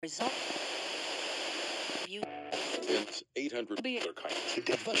Result. You. It's 800 Be- other kinds.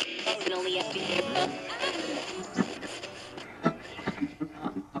 Only FDA.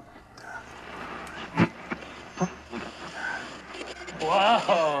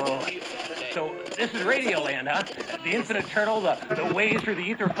 Whoa! So this is Radioland, huh? The infinite turtle, the waves through the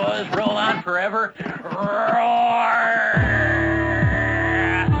ether fuzz roll on forever. Roar!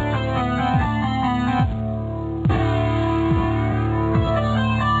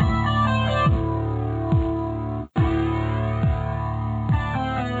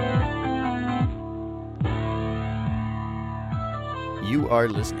 You are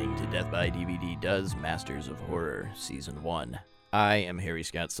listening to Death by DVD Does Masters of Horror Season 1. I am Harry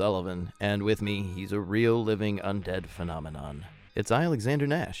Scott Sullivan, and with me, he's a real living undead phenomenon. It's Alexander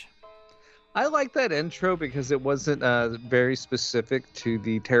Nash. I like that intro because it wasn't very specific to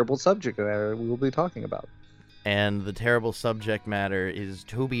the terrible subject that we will be talking about. And the terrible subject matter is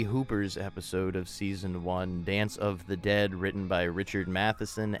Tobe Hooper's episode of Season 1, Dance of the Dead, written by Richard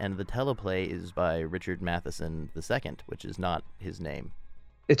Matheson, and the teleplay is by Richard Matheson II, which is not his name.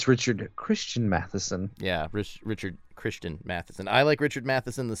 It's Richard Christian Matheson. Yeah, Richard Christian Matheson. I like Richard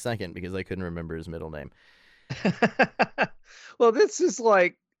Matheson II because I couldn't remember his middle name. Well, this is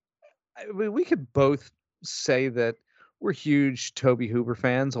like, I mean, we could both say that we're huge Tobe Hooper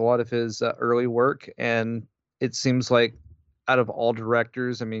fans, a lot of his early work, and it seems like out of all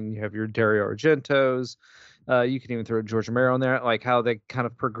directors, I mean, you have your Dario Argentos, you can even throw George Romero in there, like how they kind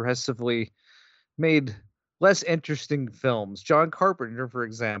of progressively made less interesting films. John Carpenter, for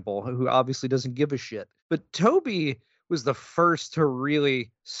example, who obviously doesn't give a shit. But Tobe was the first to really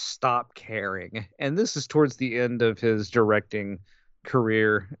stop caring. And this is towards the end of his directing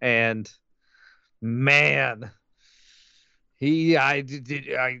career. And man,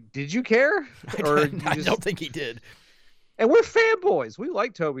 did you care? I don't think he did. And we're fanboys. We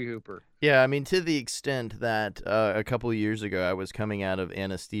like Tobe Hooper. Yeah, I mean, to the extent that a couple of years ago I was coming out of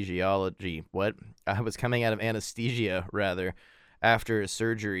anesthesiology. I was coming out of anesthesia, rather, after a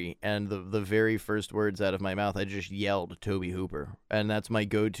surgery, and the very first words out of my mouth, I just yelled Tobe Hooper. And that's my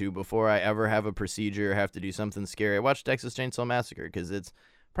go-to before I ever have a procedure or have to do something scary. I watch Texas Chainsaw Massacre because it's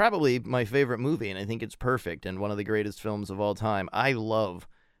probably my favorite movie, and I think it's perfect and one of the greatest films of all time. I love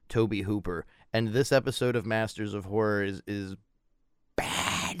Tobe Hooper. And this episode of Masters of Horror is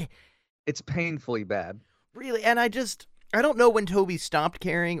bad. It's painfully bad. Really, and I don't know when Tobe stopped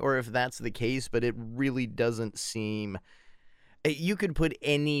caring or if that's the case, but it really doesn't seem... You could put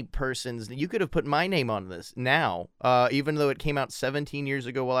you could have put my name on this now, even though it came out 17 years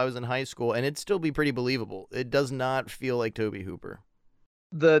ago while I was in high school, and it'd still be pretty believable. It does not feel like Tobe Hooper.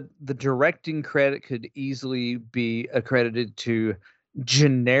 The directing credit could easily be accredited to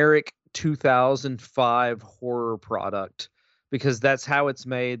generic 2005 horror product, because that's how it's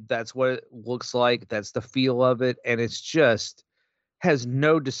made, that's what it looks like, that's the feel of it, and it's just has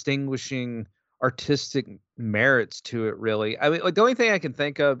no distinguishing artistic merits to it, really. I mean, like, the only thing I can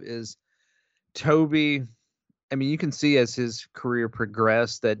think of is Tobe. I mean, you can see as his career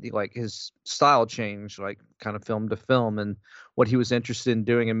progressed that like his style changed, like kind of film to film, and what he was interested in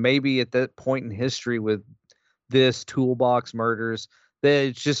doing. And maybe at that point in history with this Toolbox Murders, that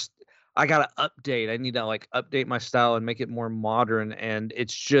it's just, I gotta update. I need to like update my style and make it more modern. And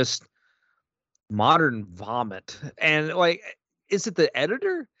it's just modern vomit. And like, is it the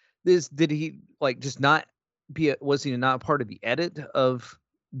editor? Did he like just not was he not part of the edit of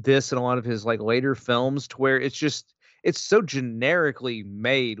this and a lot of his like later films, to where it's so generically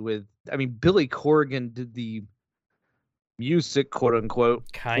made with, I mean, Billy Corgan did the music, quote unquote,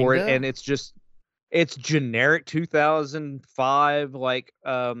 for it, and it's generic 2005 like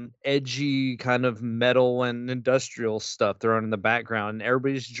edgy kind of metal and industrial stuff thrown in the background, and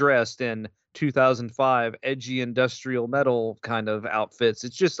everybody's dressed in 2005 edgy industrial metal kind of outfits.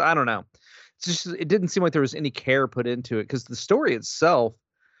 It's just, I don't know, it didn't seem like there was any care put into it, because the story itself,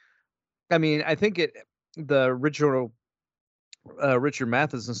 I mean, I think the original Richard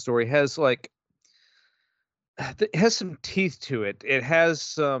Matheson story has like, it has some teeth to it. It has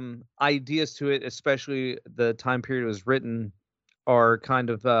some ideas to it, especially the time period it was written are kind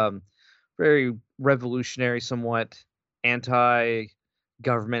of very revolutionary, somewhat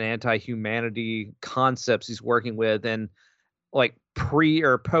anti-government, anti-humanity concepts he's working with. And like pre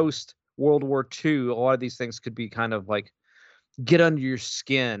or post World War II, a lot of these things could be kind of like get under your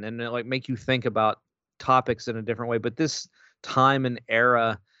skin and like make you think about topics in a different way. But this time and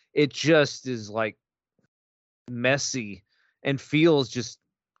era, it just is like messy and feels just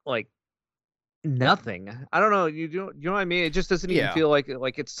like nothing. I don't know. You know what I mean? It just doesn't even feel like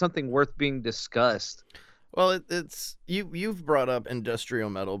it's something worth being discussed. Well, it's you've brought up industrial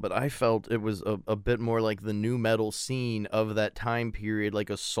metal, but I felt it was a bit more like the new metal scene of that time period, like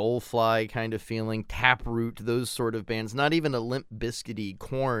a Soulfly kind of feeling, Taproot, those sort of bands. Not even a Limp Bizkity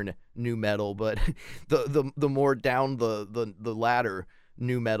Corn new metal, but the more down the ladder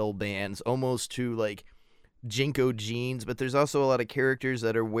new metal bands, almost to like Jinko jeans. But there's also a lot of characters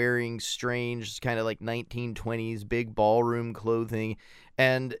that are wearing strange kind of like 1920s big ballroom clothing,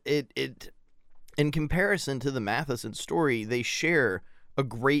 and it in comparison to the Matheson story, they share a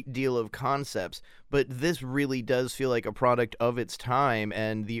great deal of concepts, but this really does feel like a product of its time,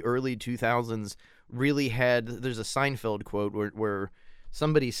 and the early 2000s really had. There's a Seinfeld quote where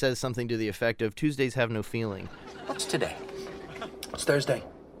somebody says something to the effect of, Tuesdays have no feeling. What's today? It's Thursday.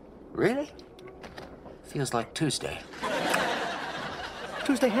 Really? Feels like Tuesday.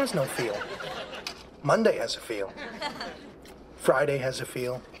 Tuesday has no feel. Monday has a feel. Friday has a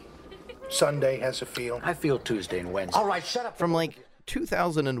feel. Sunday has a feel. I feel Tuesday and Wednesday. All right, shut up. From like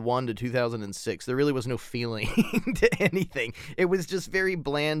 2001 to 2006, there really was no feeling to anything. It was just very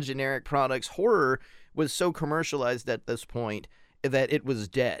bland, generic products. Horror was so commercialized at this point that it was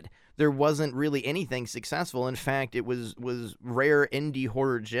dead. There wasn't really anything successful. In fact, it was rare indie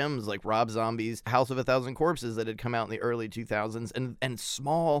horror gems like Rob Zombie's House of a Thousand Corpses that had come out in the early 2000s, and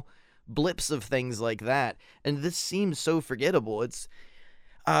small blips of things like that. And this seems so forgettable. It's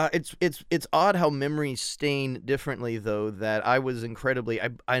odd how memories stain differently, though, that I was incredibly...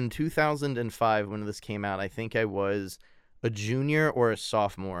 in 2005, when this came out, I think I was a junior or a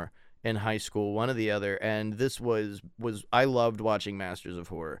sophomore in high school, one or the other, and this was I loved watching Masters of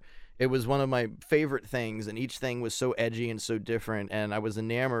Horror. It was one of my favorite things, and each thing was so edgy and so different, and I was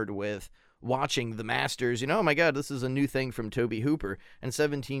enamored with watching the Masters. Oh my god, this is a new thing from Tobe Hooper. And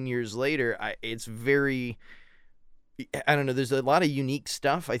 17 years later, it's very... I don't know, there's a lot of unique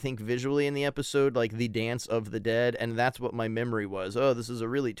stuff, I think, visually in the episode, like the Dance of the Dead, and that's what my memory was. Oh, this is a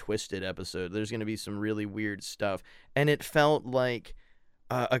really twisted episode. There's going to be some really weird stuff. And it felt like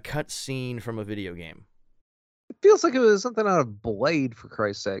a cut scene from a video game. It feels like it was something out of Blade, for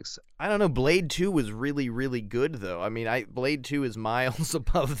Christ's sakes. I don't know, Blade 2 was really, really good, though. I mean, Blade 2 is miles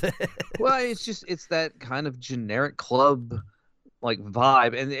above that. Well, it's that kind of generic club like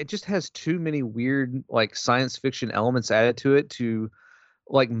vibe, and it just has too many weird like science fiction elements added to it to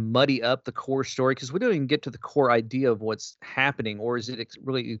like muddy up the core story, because we don't even get to the core idea of what's happening, or is it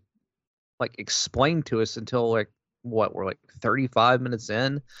really like explained to us until like we're like 35 minutes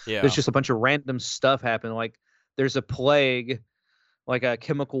in. Yeah, there's just a bunch of random stuff happening, like there's a plague, like a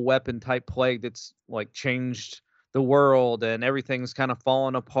chemical weapon type plague that's like changed the world and everything's kind of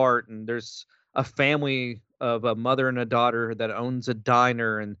falling apart, and there's a family of a mother and a daughter that owns a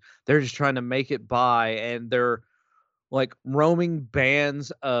diner, and they're just trying to make it by, and they're like roaming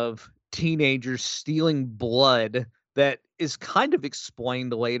bands of teenagers stealing blood that is kind of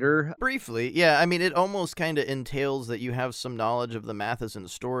explained later. Briefly, yeah. I mean, it almost kind of entails that you have some knowledge of the Matheson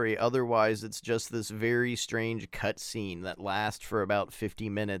story. Otherwise, it's just this very strange cutscene that lasts for about 50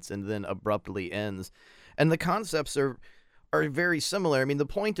 minutes and then abruptly ends. And the concepts are very similar. I mean, the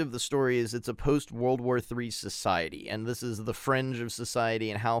point of the story is it's a post-World War III society, and this is the fringe of society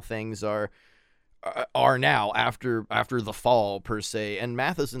and how things are now after the fall, per se. And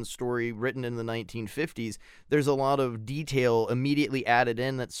Matheson's story, written in the 1950s, there's a lot of detail immediately added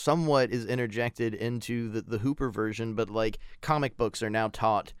in that somewhat is interjected into the Hooper version, but like comic books are now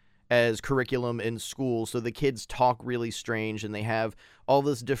taught as curriculum in school, so the kids talk really strange, and they have all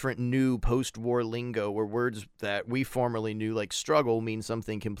this different new post-war lingo where words that we formerly knew, like struggle, mean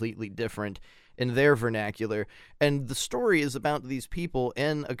something completely different in their vernacular. And the story is about these people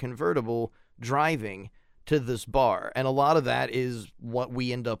in a convertible driving to this bar, and a lot of that is what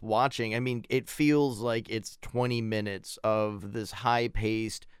we end up watching. I mean, it feels like it's 20 minutes of this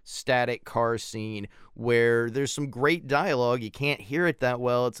high-paced, static car scene where there's some great dialogue. You can't hear it that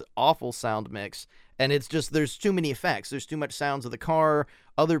well. It's an awful sound mix, and it's just, there's too many effects. There's too much sounds of the car,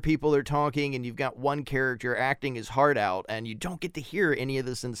 other people are talking, and you've got one character acting his heart out, and you don't get to hear any of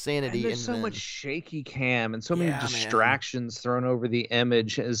this insanity. And there's so much shaky cam and so many distractions thrown over the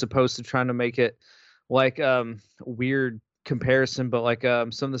image, as opposed to trying to make it like weird comparison, but like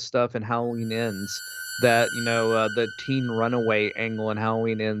some of the stuff in Halloween Ends, that the teen runaway angle in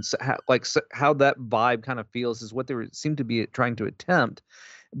Halloween Ends, how that vibe kind of feels is what they seem to be trying to attempt,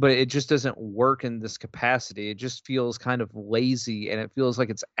 but it just doesn't work in this capacity. It just feels kind of lazy, and it feels like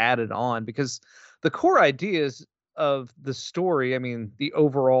it's added on, because the core ideas of the story, I mean, the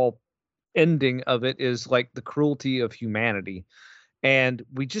overall ending of it is like the cruelty of humanity, and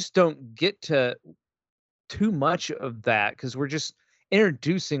we just don't get to too much of that, because we're just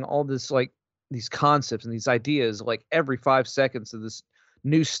introducing all this like these concepts and these ideas like every 5 seconds of this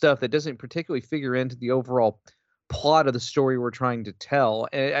new stuff that doesn't particularly figure into the overall plot of the story we're trying to tell.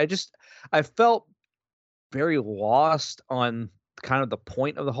 And I felt very lost on kind of the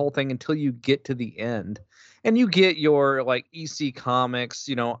point of the whole thing until you get to the end. And you get your like EC Comics,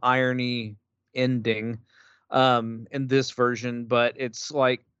 irony ending in this version, but it's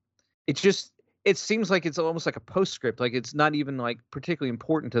like it seems like it's almost like a postscript. Like it's not even like particularly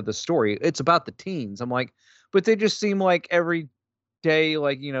important to the story. It's about the teens. I'm like, but they just seem like every day,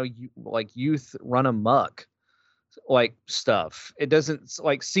 like, like youth run amok, like stuff. It doesn't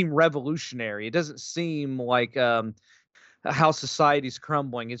like seem revolutionary. It doesn't seem like how society's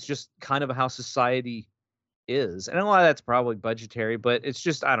crumbling. It's just kind of how society is. And a lot of that's probably budgetary, but it's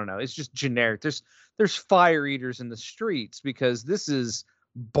just, I don't know. It's just generic. There's fire eaters in the streets because this is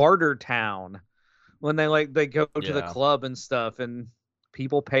Barter Town. When they go to the club and stuff, and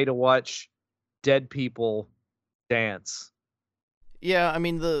people pay to watch dead people dance. Yeah, I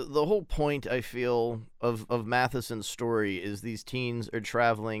mean the whole point I feel of Matheson's story is these teens are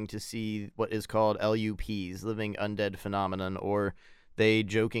traveling to see what is called LUPs, living undead phenomenon, or they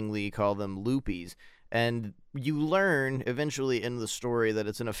jokingly call them loopies. And you learn eventually in the story that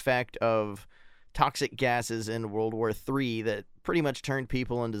it's an effect of toxic gases in World War III that pretty much turned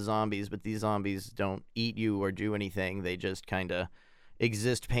people into zombies, but these zombies don't eat you or do anything. They just kind of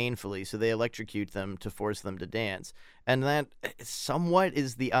exist painfully, so they electrocute them to force them to dance. And that somewhat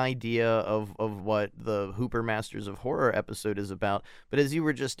is the idea of what the Hooper Masters of Horror episode is about. But as you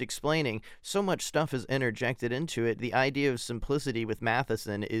were just explaining, so much stuff is interjected into it. The idea of simplicity with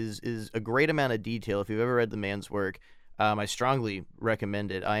Matheson is a great amount of detail. If you've ever read the man's work, I strongly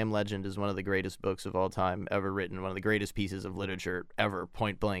recommend it. I Am Legend is one of the greatest books of all time ever written, one of the greatest pieces of literature ever,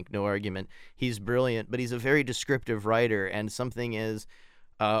 point blank, no argument. He's brilliant, but he's a very descriptive writer, and something is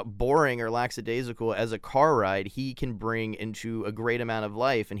boring or lackadaisical as a car ride, he can bring into a great amount of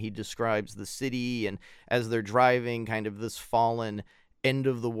life, and he describes the city, and as they're driving, kind of this fallen end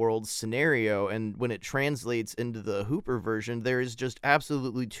of the world scenario, and when it translates into the Hooper version, there is just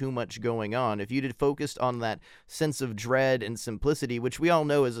absolutely too much going on. If you'd focused on that sense of dread and simplicity, which we all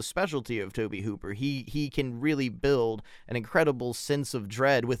know is a specialty of Tobe Hooper, he can really build an incredible sense of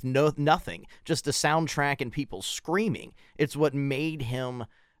dread with nothing, just a soundtrack and people screaming. It's what made him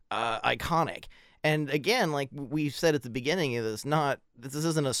iconic. And again, like we said at the beginning of this, this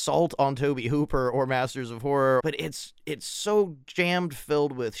isn't an assault on Tobe Hooper or Masters of Horror, but it's so jammed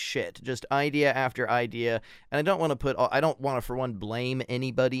filled with shit, just idea after idea. And I don't want to for one blame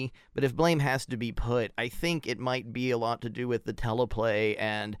anybody, but if blame has to be put, I think it might be a lot to do with the teleplay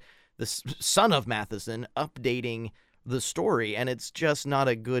and the son of Matheson updating the story, and it's just not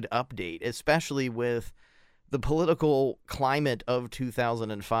a good update, especially with the political climate of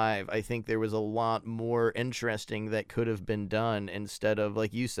 2005. I think there was a lot more interesting that could have been done instead of,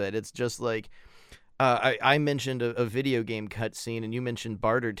 like you said, it's just like, I mentioned a video game cutscene, and you mentioned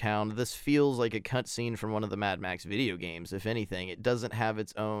Barter Town. This feels like a cutscene from one of the Mad Max video games, if anything. It doesn't have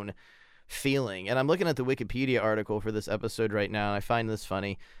its own feeling. And I'm looking at the Wikipedia article for this episode right now, and I find this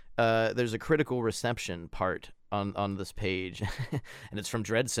funny. There's a critical reception part on this page, and it's from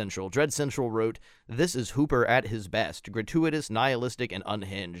Dread Central. Dread Central wrote, "This is Hooper at his best, gratuitous, nihilistic, and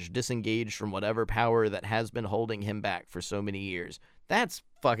unhinged, disengaged from whatever power that has been holding him back for so many years." That's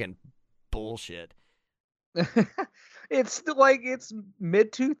fucking bullshit. It's like, it's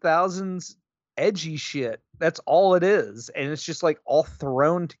mid-2000s edgy shit. That's all it is. And it's just like all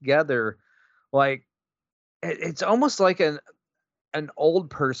thrown together. Like, it's almost like an old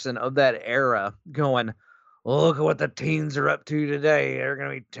person of that era going, "Look at what the teens are up to today. They're going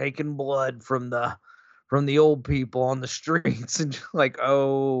to be taking blood from the old people on the streets." And just like,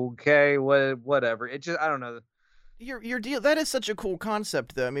 okay, whatever. It just, I don't know. Your deal, that is such a cool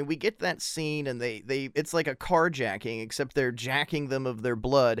concept, though. I mean, we get that scene, and they it's like a carjacking, except they're jacking them of their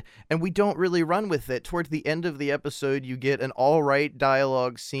blood, and we don't really run with it. Towards the end of the episode, you get an all-right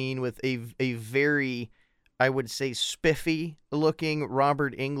dialogue scene with a very, I would say, spiffy-looking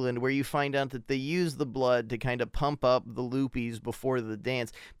Robert Englund, where you find out that they use the blood to kind of pump up the loopies before the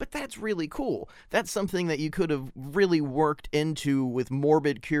dance. But that's really cool. That's something that you could have really worked into with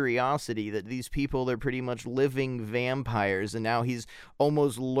morbid curiosity, that these people, they're pretty much living vampires, and now he's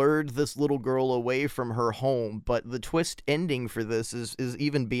almost lured this little girl away from her home. But the twist ending for this is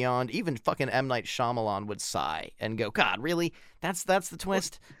even beyond, even fucking M. Night Shyamalan would sigh and go, "God, really? That's the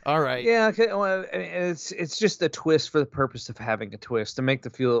twist?" All right. Yeah, okay, well, it's just a twist for the purpose of having a twist, to make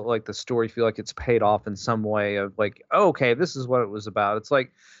the story feel like it's paid off in some way, of like, oh, okay, this is what it was about. It's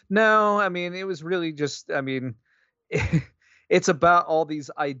like, no, I mean, it was really just, I mean, it's about all these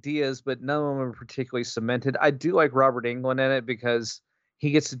ideas, but none of them are particularly cemented. I do like Robert Englund in it because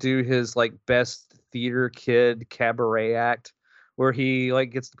he gets to do his like best theater kid cabaret act, where he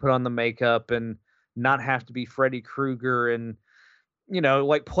like gets to put on the makeup and not have to be Freddy Krueger and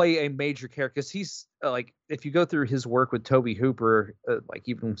like play a major character. Because he's like, if you go through his work with Toby Hooper, like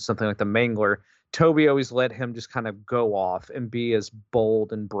even something like The Mangler, Toby always let him just kind of go off and be as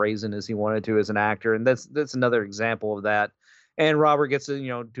bold and brazen as he wanted to as an actor, and that's another example of that. And Robert gets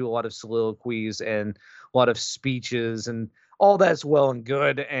to do a lot of soliloquies and a lot of speeches, and all that's well and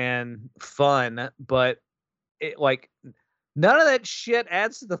good and fun, but it like none of that shit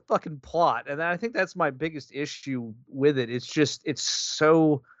adds to the fucking plot. And I think that's my biggest issue with it. It's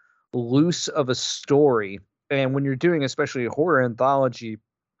so loose of a story. And when you're doing especially a horror anthology,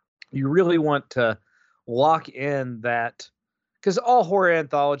 you really want to lock in that, because all horror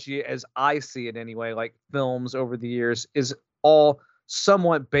anthology, as I see it anyway, like films over the years, is all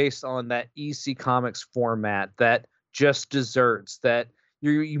somewhat based on that EC Comics format, that just desserts, that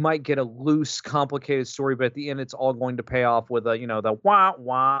you might get a loose, complicated story, but at the end it's all going to pay off with the wah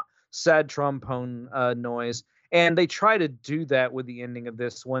wah sad trombone noise. And they try to do that with the ending of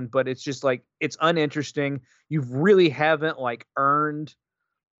this one, but it's just like, it's uninteresting. You really haven't like earned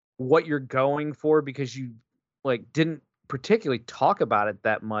what you're going for, because you like didn't particularly talk about it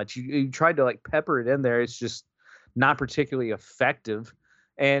that much. You tried to like pepper it in there. It's just not particularly effective.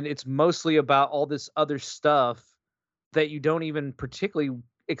 And it's mostly about all this other stuff that you don't even particularly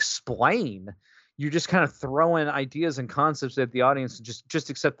explain. You're just kind of throwing ideas and concepts at the audience, and just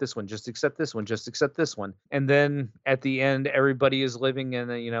accept this one, just accept this one, just accept this one. And then at the end, everybody is living in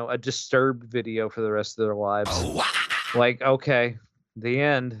a Disturbed video for the rest of their lives. Like, okay, the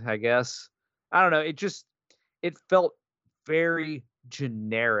end, I guess. I don't know. It felt very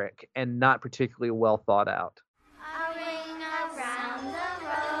generic and not particularly well thought out. A ring around the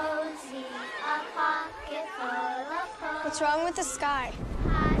rosy, a pocket full of hope. What's wrong with the sky?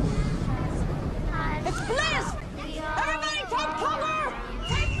 It's Bliss! Everybody take cover!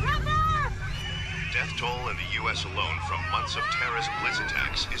 Take cover! Death toll in the U.S. alone from months of terrorist blitz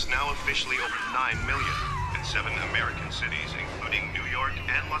attacks is now officially over 9 million, and 7 American cities, including New York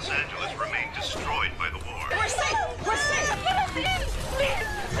and Los Angeles, remain destroyed by the war. We're safe! We're safe! Please! Please!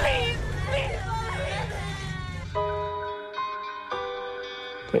 Please! Please!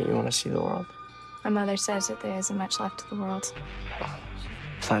 Don't you want to see the world? My mother says that there isn't much left of the world.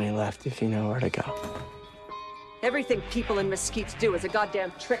 Plenty left if you know where to go. Everything people in mesquites do is a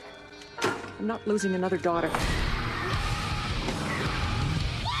goddamn trick. I'm not losing another daughter.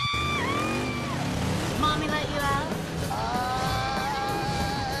 Mommy let you out?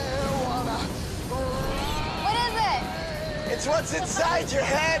 What is it? It's what's inside your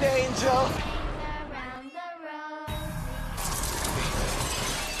head, Angel. Around the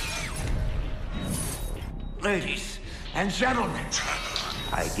rose. Ladies and gentlemen,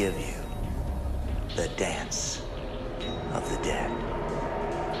 I give you the dance of the dead.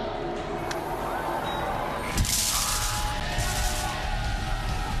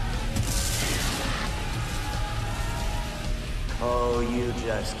 Oh, you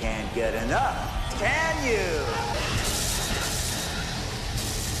just can't get enough, can you?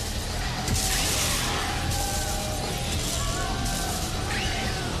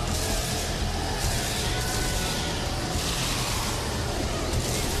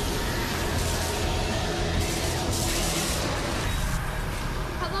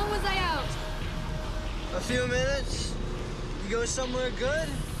 How long was I out? A few minutes. You go somewhere good?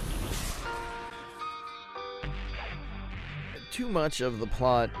 Too much of the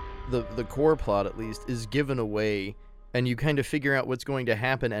plot, the core plot at least, is given away, and you kind of figure out what's going to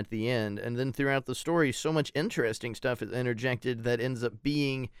happen at the end, and then throughout the story, so much interesting stuff is interjected that ends up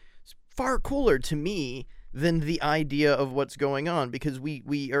being far cooler to me than the idea of what's going on, because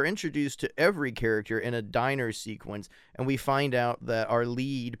we are introduced to every character in a diner sequence, and we find out that our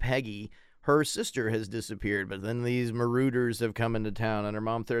lead, Peggy, her sister has disappeared, but then these marauders have come into town, and her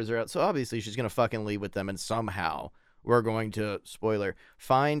mom throws her out, so obviously she's going to fucking leave with them, and somehow we're going to, spoiler,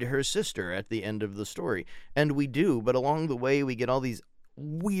 find her sister at the end of the story. And we do, but along the way we get all these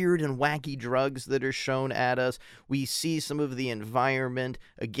weird and wacky drugs that are shown at us. We see some of the environment.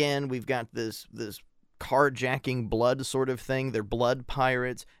 Again, we've got this carjacking blood sort of thing. They're blood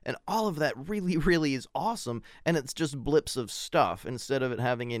pirates, and all of that really, really is awesome, and it's just blips of stuff instead of it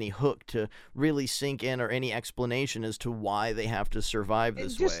having any hook to really sink in or any explanation as to why they have to survive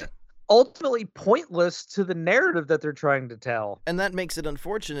this way. ultimately pointless to the narrative that they're trying to tell. And that makes it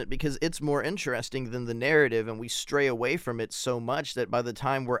unfortunate because it's more interesting than the narrative, and we stray away from it so much that by the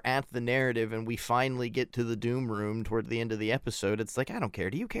time we're at the narrative and we finally get to the Doom Room toward the end of the episode, it's like, I don't care.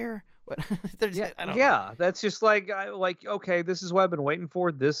 Do you care? What? I don't know. That's just like, okay, this is what I've been waiting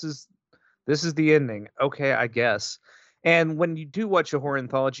for. This is the ending. Okay, I guess. And when you do watch a horror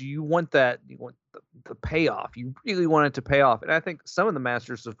anthology, you want the payoff. You really want it to pay off. And I think some of the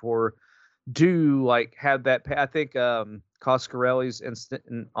masters of horror do like have that. I think Coscarelli's Instant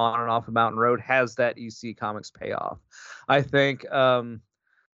and On and Off a Mountain Road has that EC Comics payoff. I think,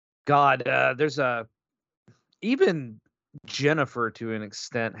 there's even Jennifer to an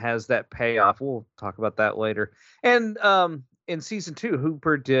extent has that payoff. We'll talk about that later. And in season 2,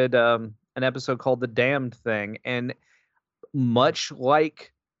 Hooper did an episode called The Damned Thing, and much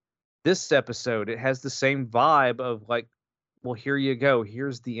like this episode, it has the same vibe of like, well, here you go,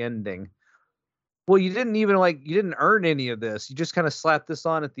 here's the ending. Well, you didn't earn any of this. You just kind of slapped this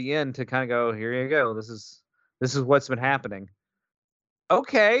on at the end to kind of go, here you go, this is what's been happening.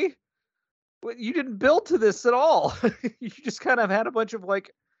 Okay, well, you didn't build to this at all. You just kind of had a bunch of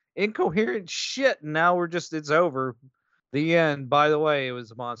like incoherent shit, and now it's over. The end. By the way, it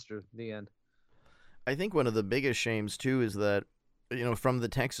was a monster. The end. I think one of the biggest shames, too, is that, from the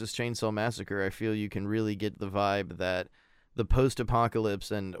Texas Chainsaw Massacre, I feel you can really get the vibe that the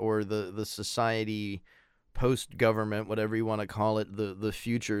post-apocalypse or the society, post-government, whatever you want to call it, the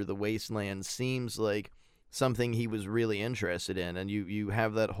future, the wasteland, seems like something he was really interested in. And you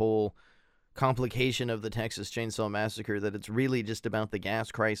have that whole complication of the Texas Chainsaw Massacre that it's really just about the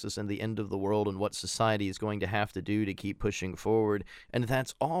gas crisis and the end of the world and what society is going to have to do to keep pushing forward. And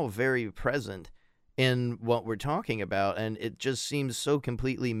that's all very present in what we're talking about, and it just seems so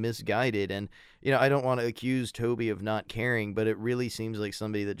completely misguided. And I don't want to accuse Toby of not caring, but it really seems like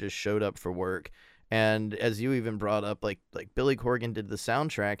somebody that just showed up for work. And as you even brought up, like Billy Corgan did the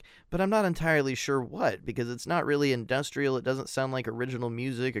soundtrack, but I'm not entirely sure what, because it's not really industrial. It doesn't sound like original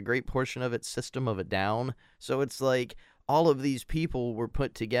music. A great portion of it's System of a Down. So it's like all of these people were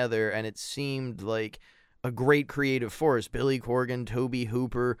put together, and it seemed like a great creative force. Billy Corgan, Toby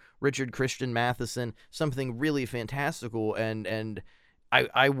Hooper, Richard Christian Matheson, something really fantastical. And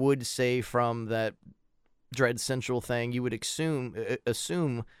I would say from that Dread Central thing, you would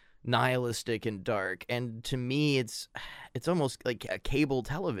assume nihilistic and dark. And to me, it's almost like a cable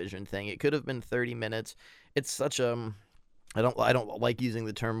television thing. It could have been 30 minutes. It's such I don't like using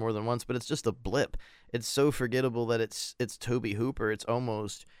the term more than once, but it's just a blip. It's so forgettable that it's Toby Hooper. It's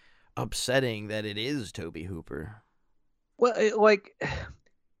almost upsetting that it is Toby Hooper. Well,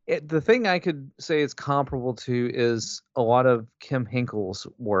 the thing I could say it's comparable to is a lot of Kim Henkel's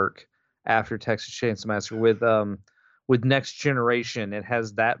work after Texas Chainsaw Massacre with Next Generation. It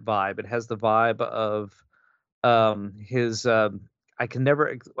has that vibe. It has the vibe of his I can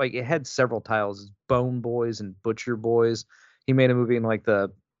never it had several titles, Bone Boys and Butcher Boys. He made a movie in like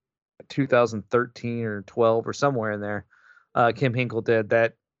the 2013 or 12 or somewhere in there. Kim Henkel did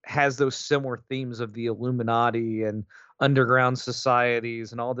that. Has those similar themes of the Illuminati and underground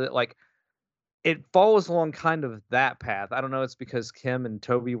societies and all that. Like, it follows along kind of that path. I don't know. It's because Kim and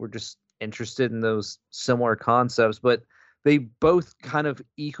Toby were just interested in those similar concepts, but they both kind of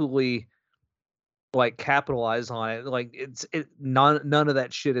equally like capitalize on it. Like none of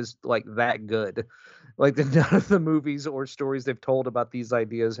that shit is like that good. Like none of the movies or stories they've told about these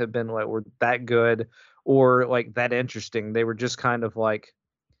ideas have been like were that good or like that interesting. They were just kind of like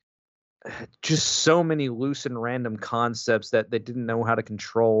just so many loose and random concepts that they didn't know how to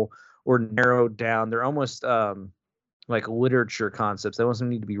control or narrow down. They're almost like literature concepts. They almost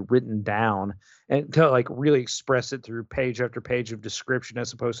need to be written down and to like really express it through page after page of description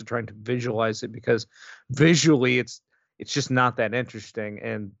as opposed to trying to visualize it, because visually it's just not that interesting.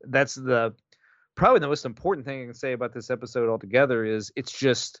 And that's probably the most important thing I can say about this episode altogether is it's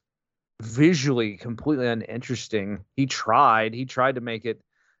just visually completely uninteresting. He tried to make it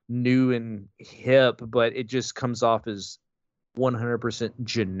new and hip, but it just comes off as 100%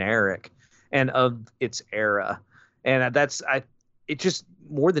 generic and of its era. And it just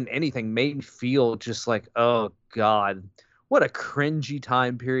more than anything made me feel just like, oh God, what a cringy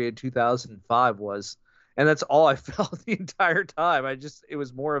time period 2005 was. And that's all I felt the entire time. It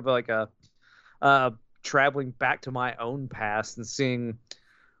was more of like a traveling back to my own past and seeing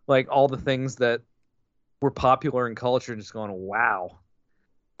like all the things that were popular in culture and just going, wow,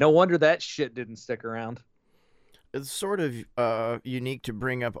 no wonder that shit didn't stick around. It's sort of unique to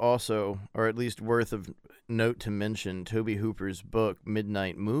bring up also, or at least worth of note to mention, Toby Hooper's book,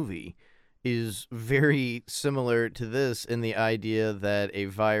 Midnight Movie. is very similar to this in the idea that a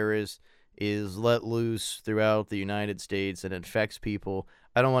virus is let loose throughout the United States and infects people.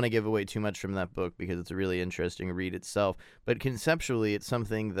 I don't want to give away too much from that book because it's a really interesting read itself, but conceptually it's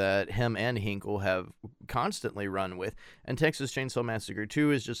something that him and Hinkle have constantly run with, and Texas Chainsaw Massacre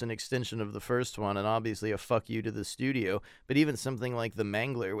 2 is just an extension of the first one, and obviously a fuck you to the studio, but even something like The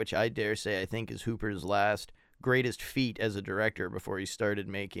Mangler, which I dare say I think is Hooper's last greatest feat as a director before he started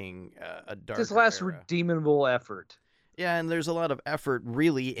making a dark. His last redeemable effort. Yeah, and there's a lot of effort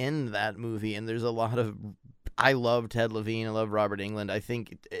really in that movie, and there's a lot of... I love Ted Levine, I love Robert Englund. I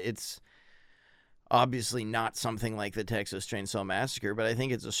think it's obviously not something like the Texas Chainsaw Massacre, but I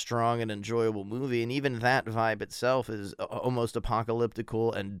think it's a strong and enjoyable movie, and even that vibe itself is almost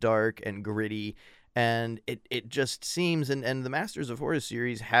apocalyptical and dark and gritty, and it just seems... And the Masters of Horror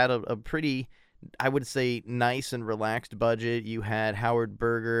series had a pretty... I would say nice and relaxed budget. You had Howard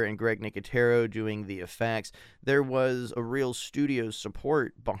Berger and Greg Nicotero doing the effects. There was a real studio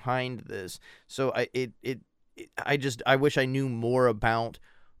support behind this. So I wish I knew more about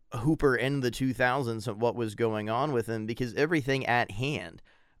Hooper in the 2000s and what was going on with him, because everything at hand,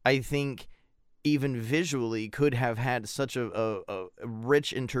 I think, even visually could have had such a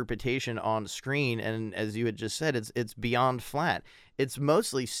rich interpretation on screen. And as you had just said, it's beyond flat. It's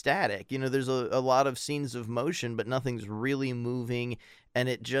mostly static. You know, there's a lot of scenes of motion, but nothing's really moving, and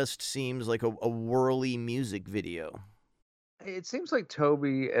it just seems like a whirly music video. It seems like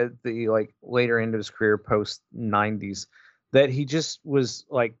Toby at the later end of his career, post 90s, that he just was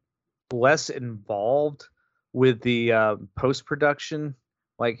less involved with the post production.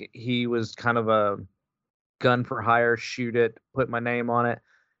 Like, he was kind of a gun for hire, shoot it, put my name on it,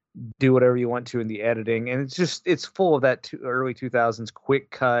 do whatever you want to in the editing. And it's full of that early 2000s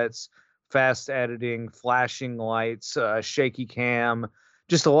quick cuts, fast editing, flashing lights, shaky cam,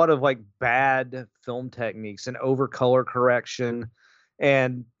 just a lot of bad film techniques and over color correction.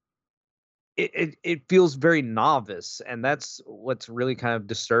 And it feels very novice. And that's what's really kind of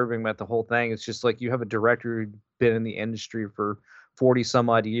disturbing about the whole thing. It's just you have a director who'd been in the industry for 40 some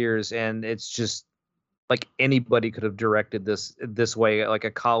odd years, and it's just anybody could have directed this way, like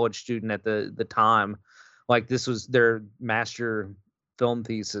a college student at the time. This was their master film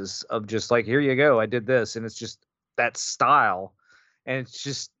thesis of just here you go, I did this. And it's just that style. And it's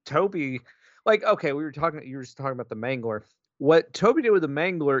just Toby, okay, you were just talking about The Mangler. What Toby did with The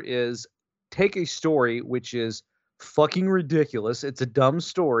Mangler is take a story which is fucking ridiculous. It's a dumb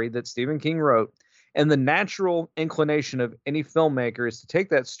story that Stephen King wrote. And the natural inclination of any filmmaker is to take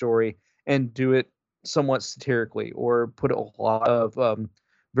that story and do it somewhat satirically, or put a lot of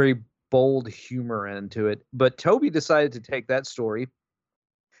very bold humor into it. But Toby decided to take that story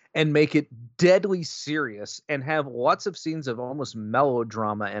and make it deadly serious and have lots of scenes of almost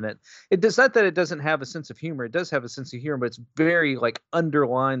melodrama in it. It's not that it doesn't have a sense of humor. It does have a sense of humor, but it's very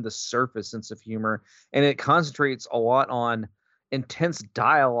underlined the surface sense of humor. And it concentrates a lot on intense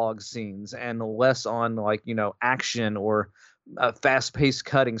dialogue scenes and less on action or fast-paced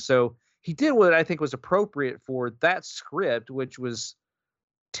cutting. So he did what I think was appropriate for that script, which was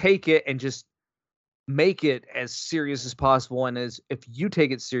take it and just make it as serious as possible. And as if you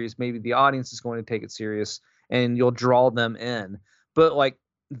take it serious, maybe the audience is going to take it serious and you'll draw them in. But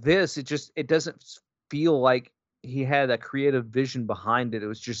this, it doesn't feel like he had a creative vision behind it. It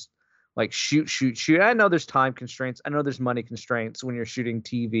was just shoot. I know there's time constraints. I know there's money constraints when you're shooting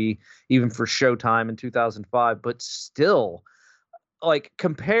TV, even for Showtime in 2005, but still,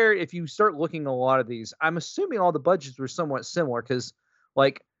 compare, if you start looking at a lot of these, I'm assuming all the budgets were somewhat similar, because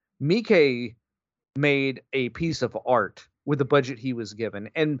Miike made a piece of art with the budget he was given,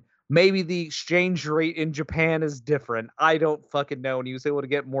 and maybe the exchange rate in Japan is different. I don't fucking know, and he was able to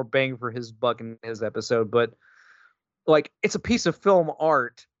get more bang for his buck in his episode, but it's a piece of film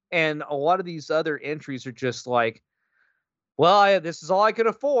art. And a lot of these other entries are just this is all I could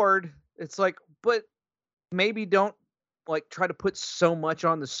afford. It's but maybe don't try to put so much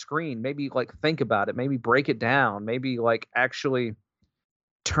on the screen. Maybe think about it. Maybe break it down. Maybe actually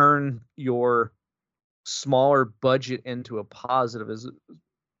turn your smaller budget into a positive as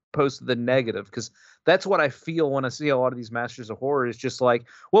opposed to the negative. Because that's what I feel when I see a lot of these Masters of Horror. Is just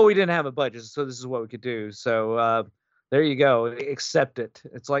we didn't have a budget, so this is what we could do. So, there you go. Accept it.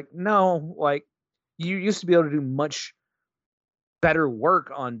 It's no, you used to be able to do much better work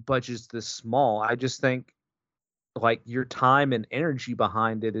on budgets this small. I just think your time and energy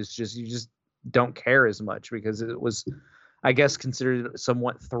behind it is just, you just don't care as much, because it was, I guess, considered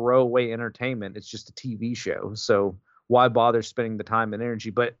somewhat throwaway entertainment. It's just a TV show. So why bother spending the time and energy?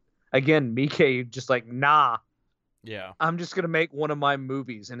 But again, Miike just nah. Yeah. I'm just going to make one of my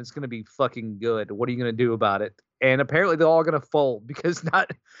movies and it's going to be fucking good. What are you going to do about it? And apparently they're all going to fold because not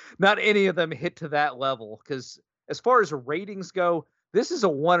any of them hit to that level. Because as far as ratings go, this is a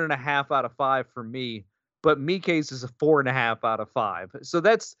 1.5 out of 5 for me, but Miike's is a 4.5 out of 5. So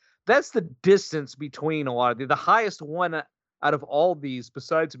that's the distance between a lot of the highest one out of all these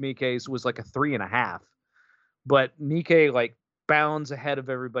besides Miike's was like a 3.5. But Miike like bounds ahead of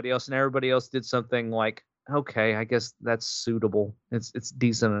everybody else, and everybody else did something like, okay, I guess that's suitable. It's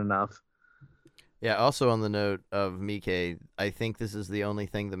decent enough. Yeah, also on the note of Miike, I think this is the only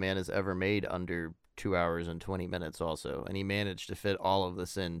thing the man has ever made under 2 hours and 20 minutes also, and he managed to fit all of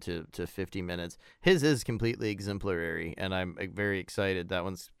this into 50 minutes. His is completely exemplary, and I'm very excited. That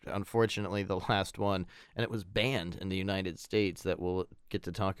one's unfortunately the last one, and it was banned in the United States that we'll get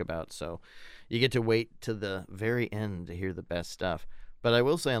to talk about, so you get to wait to the very end to hear the best stuff. But I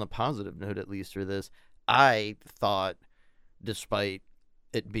will say on a positive note, at least for this, I thought, despite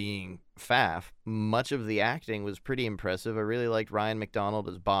it being faff, much of the acting was pretty impressive. I really liked Ryan McDonald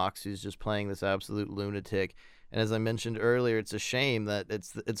as Box, who's just playing this absolute lunatic. And as I mentioned earlier, it's a shame that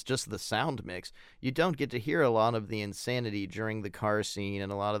it's just the sound mix. You don't get to hear a lot of the insanity during the car scene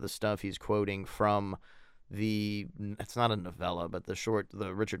and a lot of the stuff he's quoting from it's not a novella, but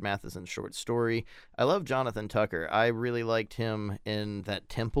the Richard Matheson short story. I love Jonathan Tucker. I really liked him in that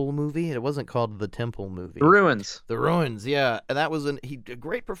Temple movie. It wasn't called The Temple movie. The Ruins, yeah. And that was a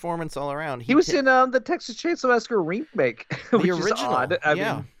great performance all around. He was in the Texas Chainsaw Massacre remake, which the original. Is odd. I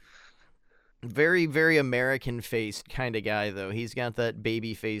mean, very, very American-faced kind of guy, though. He's got that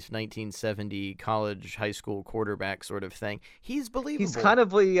baby-faced 1970 college, high school quarterback sort of thing. He's believable. He's kind of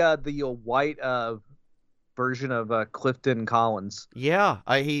the white version of Clifton Collins. Yeah,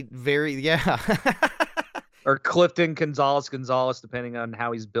 or Clifton Gonzalez, depending on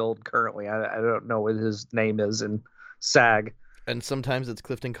how he's billed currently. I don't know what his name is in SAG. And sometimes it's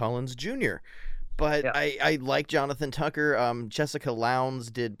Clifton Collins Jr., but yeah. I like Jonathan Tucker. Jessica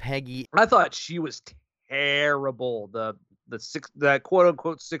Lowndes did Peggy. I thought she was terrible. The quote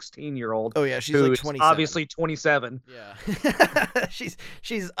unquote 16-year-old. Oh yeah, she's like 27. Obviously 27. Yeah.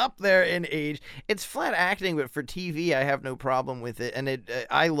 she's up there in age. It's flat acting, but for TV I have no problem with it. And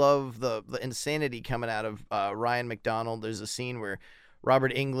I love the insanity coming out of Ryan McDonald. There's a scene where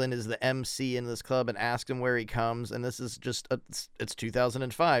Robert Englund is the MC in this club and asks him where he comes, and this is just it's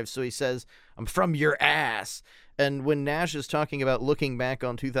 2005, so he says, "I'm from your ass." And when Nash is talking about looking back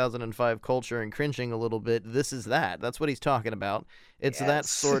on 2005 culture and cringing a little bit, this is that. That's what he's talking about. It's that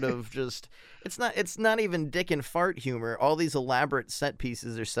sort of just it's not even dick and fart humor. All these elaborate set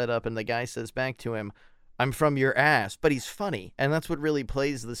pieces are set up, and the guy says back to him, "I'm from your ass," but he's funny, and that's what really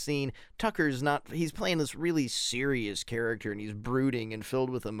plays the scene. He's playing this really serious character, and he's brooding and filled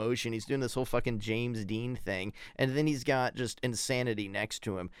with emotion. He's doing this whole fucking James Dean thing, and then he's got just insanity next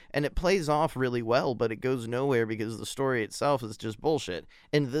to him, and it plays off really well, but it goes nowhere because the story itself is just bullshit.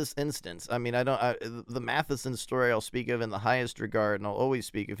 In this instance, I mean, the Matheson story I'll speak of in the highest regard, and I'll always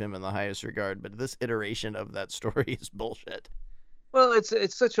speak of him in the highest regard, but this iteration of that story is bullshit. Well,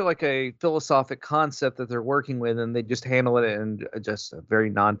 it's such a philosophic concept that they're working with, and they just handle it in just a very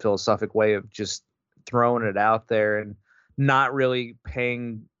non-philosophic way of just throwing it out there and not really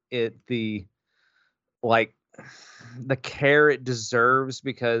paying it the care it deserves,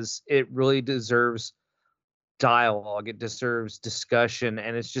 because it really deserves dialogue. It deserves discussion,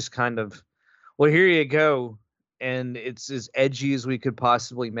 and it's just kind of, well, here you go, and it's as edgy as we could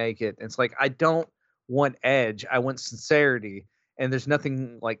possibly make it. It's like, I don't want edge. I want sincerity. And there's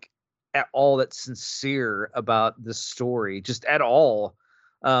nothing at all that's sincere about this story, just at all.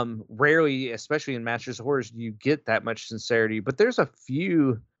 Rarely, especially in Masters of Horrors, do you get that much sincerity. But there's a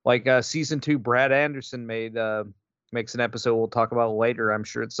few, season 2, Brad Anderson makes an episode we'll talk about later, I'm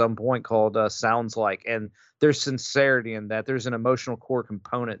sure at some point, called Sounds Like. And there's sincerity in that. There's an emotional core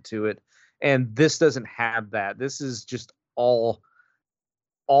component to it. And this doesn't have that. This is just all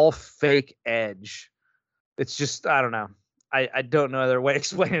fake edge. It's just, I don't know. I don't know other way to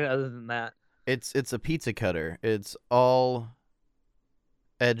explain it other than that. It's a pizza cutter. It's all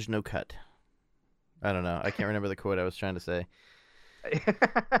edge, no cut. I don't know. I can't remember the quote I was trying to say.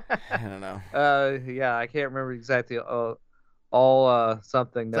 I don't know. Yeah, I can't remember exactly. All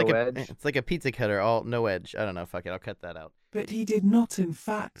something, no edge. It's like a pizza cutter, all no edge. I don't know. Fuck it. I'll cut that out. But he did not, in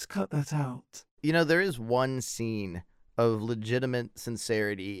fact, cut that out. You know, there is one scene of legitimate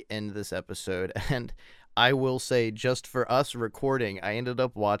sincerity in this episode, and I will say, just for us recording, I ended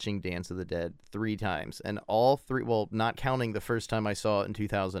up watching Dance of the Dead 3 times. And all 3, well, not counting the first time I saw it in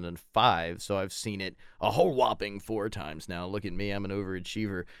 2005, so I've seen it a whole whopping 4 times now. Look at me, I'm an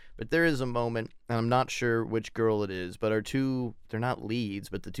overachiever. But there is a moment, and I'm not sure which girl it is, but they're not leads,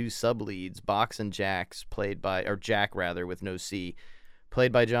 but the 2 sub-leads, Box and Jax, Jack rather, with no C,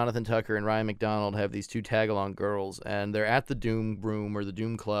 played by Jonathan Tucker and Ryan McDonald, have these 2 tag-along girls, and they're at the Doom Room, or the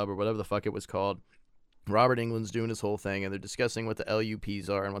Doom Club, or whatever the fuck it was called. Robert Englund's doing his whole thing, and they're discussing what the LUPs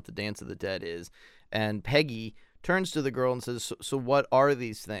are and what the Dance of the Dead is. And Peggy turns to the girl and says, so what are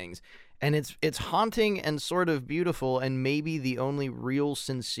these things? And it's haunting and sort of beautiful, and maybe the only real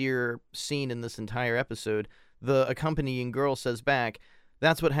sincere scene in this entire episode. The accompanying girl says back,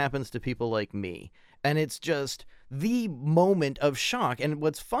 that's what happens to people like me. And it's just the moment of shock. And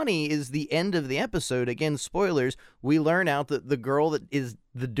what's funny is the end of the episode, again, spoilers, we learn out that the girl that is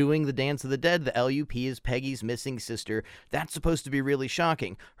doing the Dance of the Dead, the LUP, is Peggy's missing sister. That's supposed to be really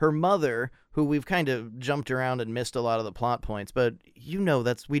shocking. Her mother, who we've kind of jumped around and missed a lot of the plot points, but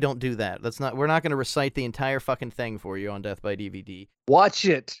we don't do that. We're not going to recite the entire fucking thing for you on Death by DVD. Watch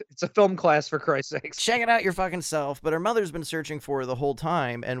it. It's a film class, for Christ's sakes. Check it out your fucking self. But her mother's been searching for her the whole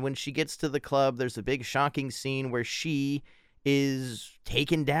time, and when she gets to the club, there's a big shocking scene where she is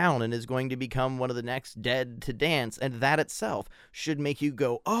taken down and is going to become one of the next dead to dance, and that itself should make you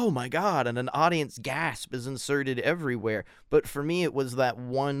go, oh my god, and an audience gasp is inserted everywhere. But for me, it was that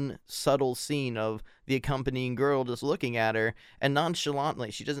one subtle scene of the accompanying girl just looking at her, and nonchalantly,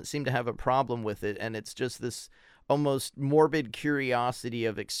 she doesn't seem to have a problem with it, and it's just this almost morbid curiosity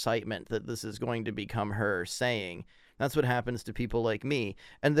of excitement that this is going to become her saying, that's what happens to people like me.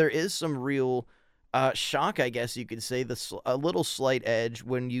 And there is some real shock, I guess you could say, a little slight edge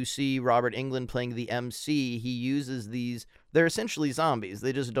when you see Robert Englund playing the MC. He uses these, they're essentially zombies,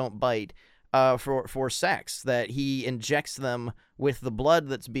 they just don't bite, for sex, that he injects them with the blood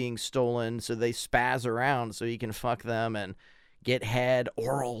that's being stolen so they spaz around so he can fuck them and get head,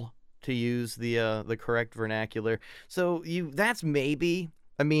 oral, to use the correct vernacular. So that's maybe,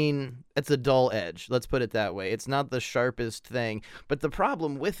 I mean, it's a dull edge, let's put it that way. It's not the sharpest thing, but the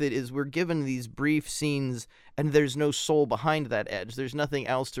problem with it is we're given these brief scenes and there's no soul behind that edge. There's nothing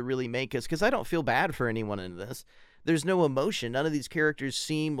else to really make us, because I don't feel bad for anyone in this. There's no emotion. None of these characters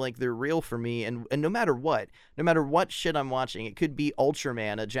seem like they're real for me, and no matter what shit I'm watching, it could be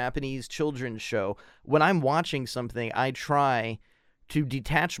Ultraman, a Japanese children's show. When I'm watching something, I try to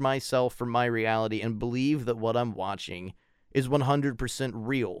detach myself from my reality and believe that what I'm watching is 100%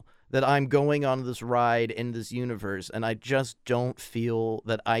 real, that I'm going on this ride in this universe, and I just don't feel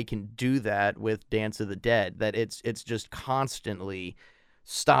that I can do that with Dance of the Dead, that it's just constantly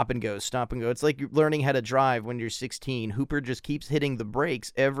stop and go. It's like you're learning how to drive when you're 16. Hooper just keeps hitting the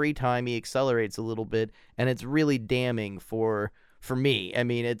brakes every time he accelerates a little bit, and it's really damning for me. I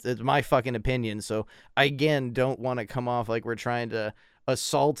mean, it's my fucking opinion, so I, again, don't want to come off like we're trying to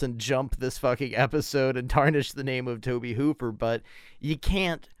assault and jump this fucking episode and tarnish the name of Tobe Hooper, but you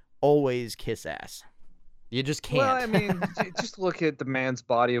can't always kiss ass. You just can't. Well, I mean, just look at the man's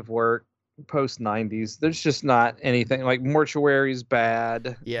body of work post 90s. There's just not anything. Like Mortuary's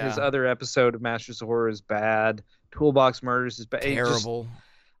bad. Yeah. His other episode of Masters of Horror is bad. Toolbox Murders is bad. Terrible.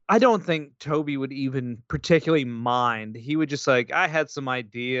 I don't think Toby would even particularly mind. He would just like, I had some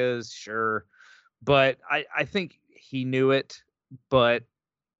ideas, sure. But I think he knew it, but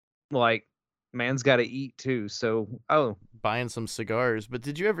like, man's got to eat too. So, buying some cigars. But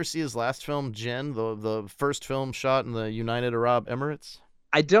did you ever see his last film, Jinn, the first film shot in the United Arab Emirates?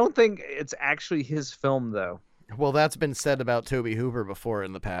 I don't think it's actually his film, though. Well, that's been said about Tobe Hooper before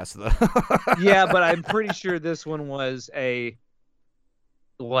in the past, though. Yeah, but I'm pretty sure this one was they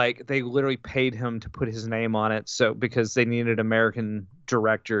literally paid him to put his name on it, so because they needed an American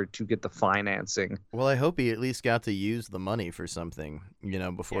director to get the financing. Well, I hope he at least got to use the money for something,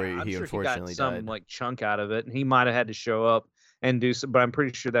 before he sure unfortunately he got died. Some chunk out of it, and he might have had to show up and do some, but I'm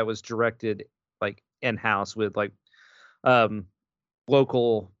pretty sure that was directed in-house with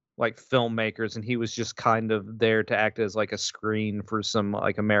local filmmakers, and he was just kind of there to act as a screen for some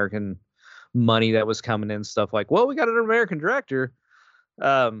American money that was coming in, stuff we got an American director.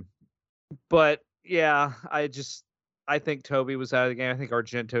 But yeah, I think Toby was out of the game. I think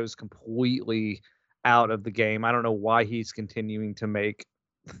Argento's completely out of the game. I don't know why he's continuing to make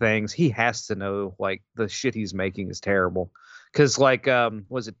things. He has to know the shit he's making is terrible. Because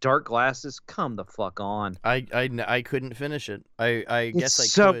was it Dark Glasses? Come the fuck on. I couldn't finish it. I guess I could.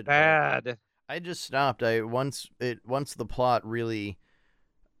 It's so bad. I just stopped. Once the plot really,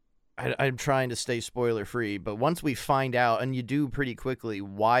 I'm trying to stay spoiler free, but once we find out, and you do pretty quickly,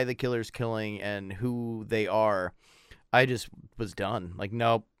 why the killer's killing and who they are, I just was done. Like,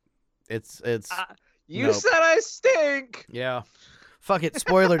 nope. It's You nope. said I stink. Yeah. Fuck it,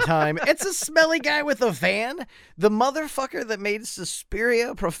 spoiler time. It's a smelly guy with a van. The motherfucker that made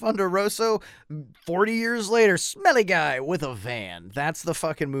Suspiria Profundo Rosso 40 years later, smelly guy with a van. That's the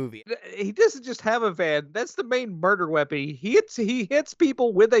fucking movie. He doesn't just have a van. That's the main murder weapon. He hits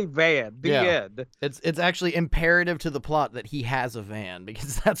people with a van. The end. It's actually imperative to the plot that he has a van,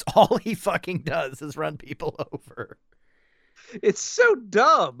 because that's all he fucking does is run people over. It's so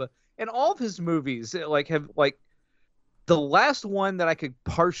dumb. And all of his movies have the last one that I could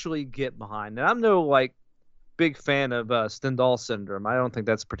partially get behind, and I'm no big fan of Stendhal Syndrome. I don't think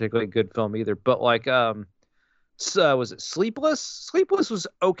that's a particularly good film either. But was it Sleepless? Sleepless was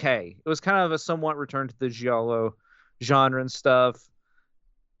okay. It was kind of a somewhat return to the giallo genre and stuff.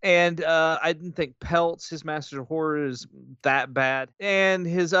 And I didn't think Peltz, his Masters of Horror, is that bad. And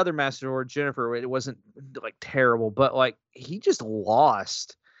his other Master of Horror, Jennifer, it wasn't terrible, but he just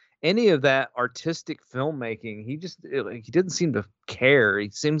lost any of that artistic filmmaking. He didn't seem to care. He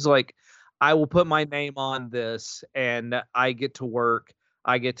seems like, I will put my name on this and I get to work.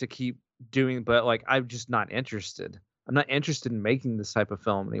 I get to keep doing, but I'm just not interested. I'm not interested in making this type of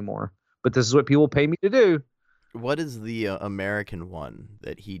film anymore. But this is what people pay me to do. What is the American one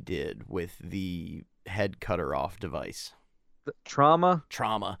that he did with the head cutter off device? Trauma.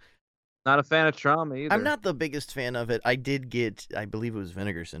 Not a fan of Trauma either. I'm not the biggest fan of it. I did get, I believe it was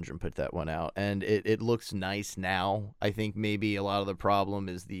Vinegar Syndrome put that one out, and it looks nice now. I think maybe a lot of the problem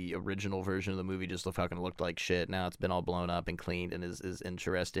is the original version of the movie just fucking looked like shit. Now it's been all blown up and cleaned and is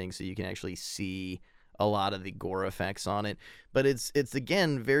interesting, so you can actually see a lot of the gore effects on it. But it's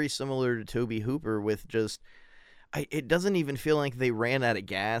again very similar to Tobe Hooper with just, it doesn't even feel like they ran out of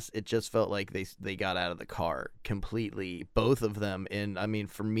gas. It just felt like they got out of the car completely, both of them. And I mean,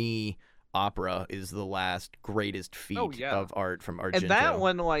 for me, Opera is the last greatest feat of art from Argento. And that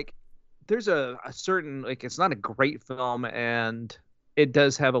one, there's a certain, it's not a great film, and it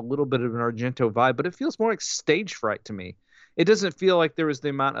does have a little bit of an Argento vibe, but it feels more like stage fright to me. It doesn't feel like there was the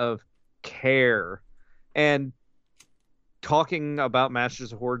amount of care. And talking about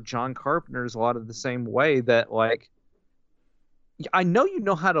Masters of Horror, John Carpenter is a lot of the same way that, I know you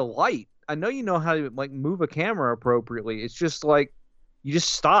know how to light. I know you know how to, move a camera appropriately. It's just, you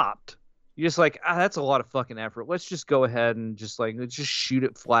just stopped. You're just that's a lot of fucking effort. Let's just go ahead and just let's just shoot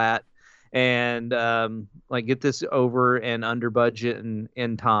it flat and get this over and under budget and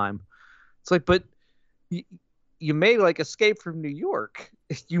in time. It's but you made Escape from New York.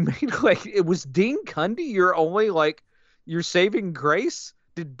 You made it was Dean Cundey. You're only your saving grace.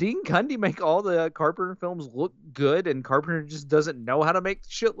 Did Dean Cundey make all the Carpenter films look good, and Carpenter just doesn't know how to make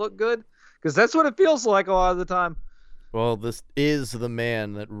shit look good? Because that's what it feels like a lot of the time. Well, this is the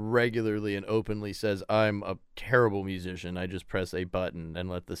man that regularly and openly says, I'm a terrible musician. I just press a button and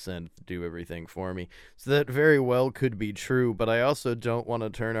let the synth do everything for me. So that very well could be true, but I also don't want to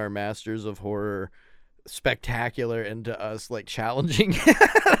turn our Masters of Horror spectacular into us challenging him.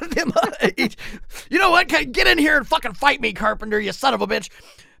 You know what? Get in here and fucking fight me, Carpenter, you son of a bitch.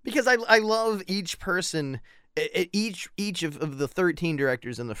 Because I love each person, each of the 13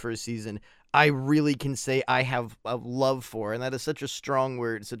 directors in the first season. I really can say I have a love for, and that is such a strong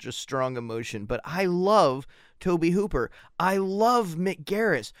word, such a strong emotion, but I love Tobe Hooper. I love Mick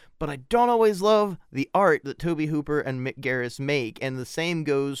Garris, but I don't always love the art that Tobe Hooper and Mick Garris make, and the same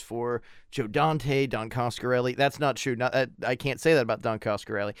goes for Joe Dante, Don Coscarelli. That's not true. I can't say that about Don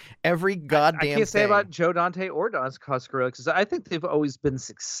Coscarelli. Every goddamn I can't say thing about Joe Dante or Don Coscarelli, because I think they've always been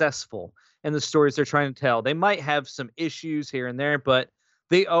successful in the stories they're trying to tell. They might have some issues here and there, but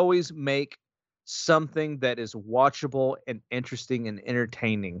they always make something that is watchable and interesting and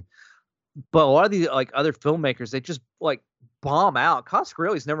entertaining. But a lot of the other filmmakers, they just bomb out.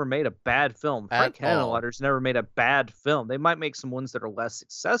 Coscarelli's never made a bad film. Frank Henenlotter's never made a bad film. They might make some ones that are less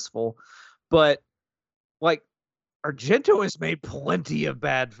successful, but Argento has made plenty of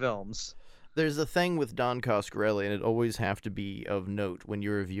bad films. There's a thing with Don Coscarelli, and it always have to be of note when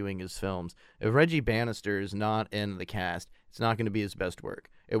you're reviewing his films. If Reggie Bannister is not in the cast, it's not going to be his best work.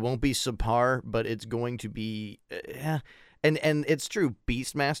 It won't be subpar, but it's going to be... And it's true,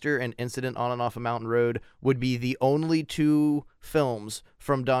 Beastmaster and Incident on and Off a Mountain Road would be the only two films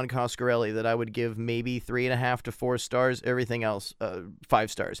from Don Coscarelli that I would give maybe 3.5 to 4 stars. Everything else,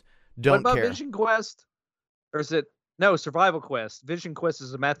 5 stars. Don't What about care. Vision Quest? Or is it... No, Survival Quest. Vision Quest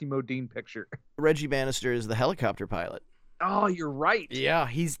is a Matthew Modine picture. Reggie Bannister is the helicopter pilot. Oh, you're right. Yeah,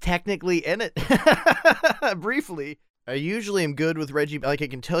 he's technically in it. Briefly. I usually am good with Reggie. Like, I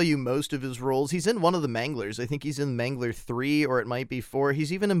can tell you most of his roles. He's in one of the Manglers. I think he's in Mangler 3, or it might be 4.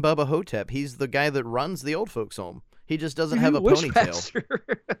 He's even in Bubba Hotep. He's the guy that runs the old folks' home. He just doesn't have a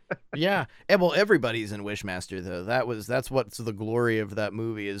ponytail. Yeah. Well, everybody's in Wishmaster, though. That's what's the glory of that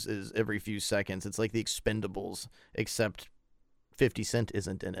movie is every few seconds. It's like the Expendables, except 50 Cent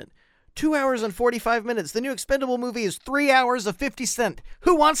isn't in it. 2 hours and 45 minutes. The new Expendable movie is 3 hours of 50 Cent.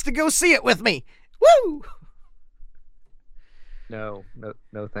 Who wants to go see it with me? Woo! No,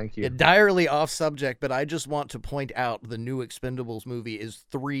 thank you. Direly off subject, but I just want to point out the new Expendables movie is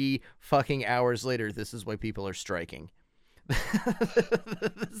 3 fucking hours later. This is why people are striking.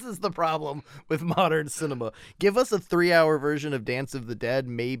 This is the problem with modern cinema. Give us a 3-hour version of Dance of the Dead.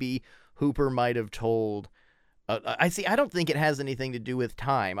 Maybe Hooper might have told. I don't think it has anything to do with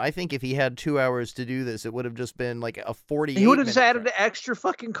time. I think if he had 2 hours to do this, it would have just been like a 40. He would have just added extra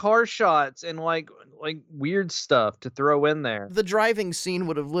fucking car shots and like weird stuff to throw in there. The driving scene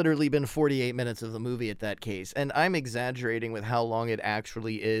would have literally been 48 minutes of the movie at that case. And I'm exaggerating with how long it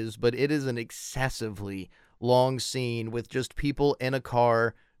actually is, but it is an excessively long scene with just people in a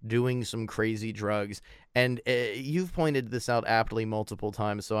car doing some crazy drugs. And you've pointed this out aptly multiple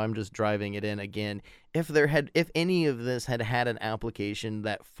times, so I'm just driving it in again. If any of this had an application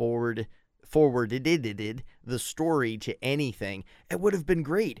that forwarded the story to anything, it would have been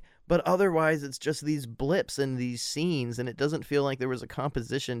great. But otherwise, it's just these blips and these scenes, and it doesn't feel like there was a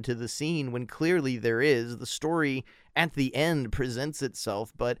composition to the scene when clearly there is. The story at the end presents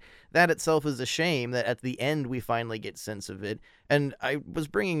itself, but that itself is a shame that at the end we finally get sense of it. And I was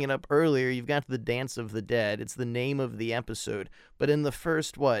bringing it up earlier, you've got the Dance of the Dead. It's the name of the episode. But in the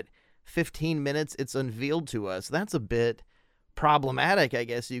first, 15 minutes, it's unveiled to us. That's a bit problematic, I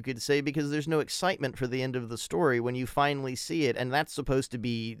guess you could say, because there's no excitement for the end of the story when you finally see it, and that's supposed to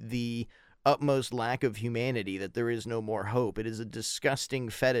be the utmost lack of humanity, that there is no more hope. It is a disgusting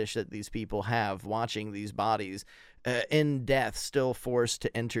fetish that these people have, watching these bodies in death still forced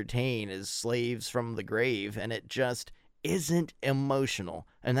to entertain as slaves from the grave, and it just isn't emotional,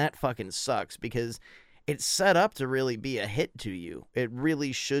 and that fucking sucks, because it's set up to really be a hit to you. It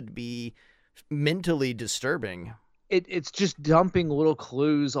really should be mentally disturbing. It's just dumping little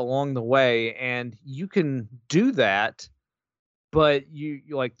clues along the way, and you can do that, but you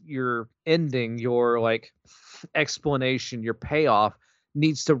like your ending, your like explanation, your payoff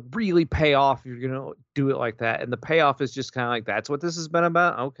needs to really pay off if you're gonna do it like that. And the payoff is just kind of like, that's what this has been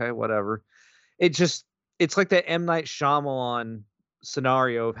about. Okay, whatever. It's like that M. Night Shyamalan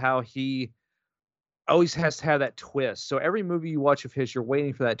scenario of how he always has to have that twist. So every movie you watch of his, you're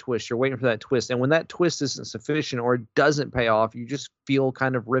waiting for that twist. You're waiting for that twist. And when that twist isn't sufficient or it doesn't pay off, you just feel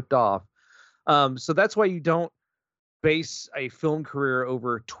kind of ripped off. So that's why you don't base a film career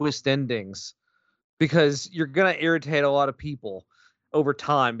over twist endings, because you're going to irritate a lot of people over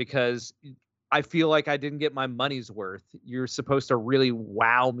time, because I feel like I didn't get my money's worth. You're supposed to really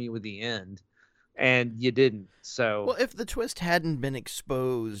wow me with the end, and you didn't. So, well, if the twist hadn't been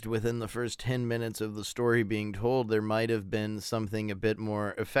exposed within the first 10 minutes of the story being told, there might have been something a bit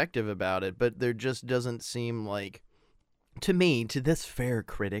more effective about it. But there just doesn't seem like, to me, to this fair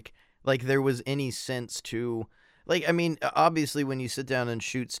critic, like there was any sense to, like, I mean, obviously when you sit down and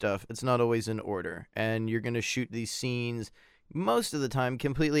shoot stuff, it's not always in order. And you're going to shoot these scenes most of the time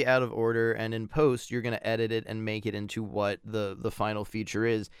completely out of order, and in post you're going to edit it and make it into what the final feature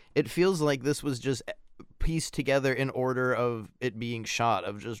is. It feels like this was just pieced together in order of it being shot,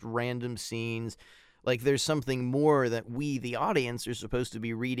 of just random scenes. Like there's something more that we, the audience, are supposed to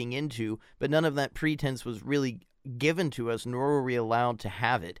be reading into, but none of that pretense was really given to us, nor were we allowed to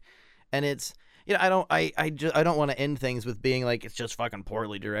have it. And it's, you know, I don't want to end things with being like it's just fucking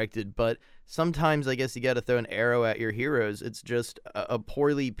poorly directed, but sometimes I guess you got to throw an arrow at your heroes. It's just a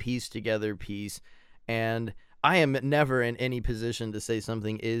poorly pieced together piece, and I am never in any position to say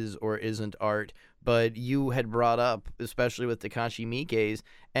something is or isn't art, but you had brought up, especially with Takashi Miike's,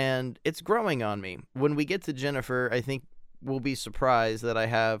 and it's growing on me. When we get to Jennifer, I think we'll be surprised that I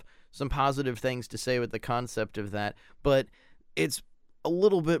have some positive things to say with the concept of that, but it's a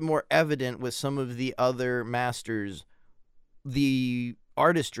little bit more evident with some of the other masters. The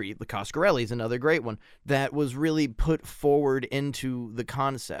artistry, the Coscarelli is another great one, that was really put forward into the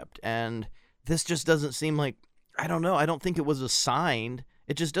concept. And this just doesn't seem like, I don't know, I don't think it was assigned.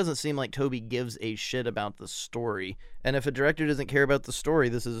 It just doesn't seem like Toby gives a shit about the story. And if a director doesn't care about the story,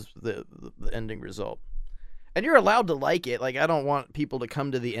 this is the ending result. And you're allowed to like it. Like, I don't want people to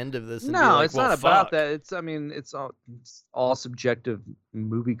come to the end of this and be like, it's well, not fuck. about that. It's all subjective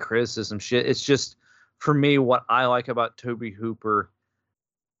movie criticism shit. It's just, for me, what I like about Tobe Hooper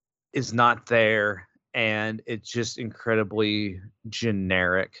is not there. and it's just incredibly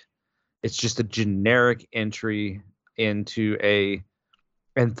generic. It's just a generic entry into a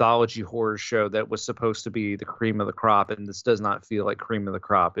anthology horror show that was supposed to be the cream of the crop, and this does not feel like cream of the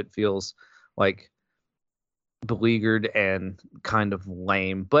crop. It feels like beleaguered and kind of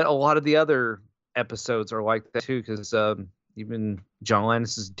lame. But a lot of the other episodes are like that too, because even John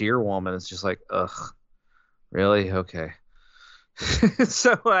Landis's Deer Woman is just like, ugh, really? Okay.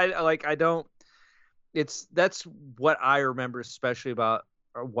 So that's what I remember especially about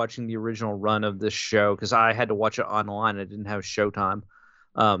watching the original run of this show, because I had to watch it online. I didn't have Showtime.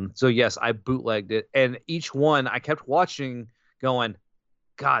 So yes, I bootlegged it, and each one I kept watching going,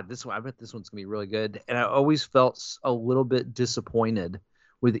 God, this one, I bet this one's gonna be really good. And I always felt a little bit disappointed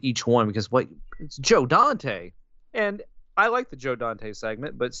with each one, because it's Joe Dante, and I like the Joe Dante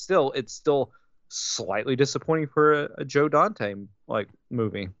segment, but still, it's still slightly disappointing for a Joe Dante like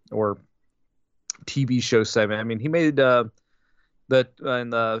movie or TV show segment. I mean, he made in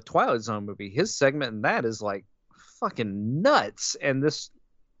the Twilight Zone movie, his segment in that is like fucking nuts, and this,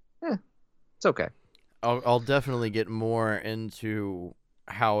 it's okay. I'll definitely get more into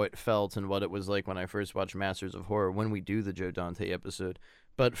how it felt and what it was like when I first watched Masters of Horror when we do the Joe Dante episode.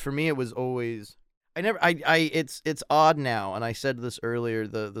 But for me, it was always it's odd now, and I said this earlier,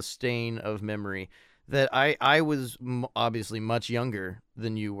 the stain of memory, that I was obviously much younger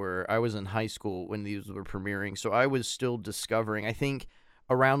than you were. I was in high school when these were premiering, so I was still discovering. I think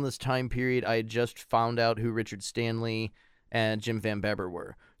around this time period, I had just found out who Richard Stanley and Jim Van Beber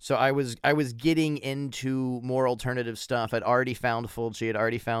were. So I was getting into more alternative stuff. I'd already found Fulci, I'd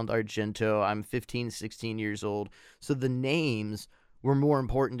already found Argento. I'm 15, 16 years old. So the names were more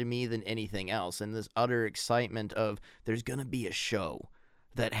important to me than anything else. And this utter excitement of there's going to be a show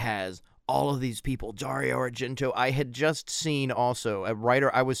that has all of these people. Dario Argento. I had just seen also a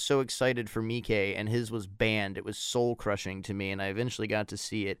writer. I was so excited for Mike, and his was Banned. It was soul crushing to me, and I eventually got to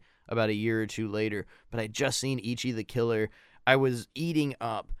see it about a year or two later. But I'd just seen Ichi the Killer. I was eating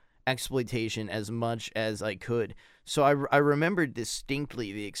up exploitation as much as I could. So I remember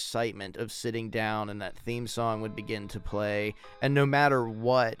distinctly the excitement of sitting down and that theme song would begin to play. And no matter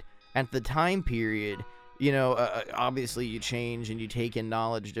what, at the time period, obviously you change and you take in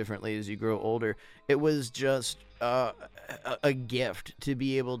knowledge differently as you grow older. It was just a gift to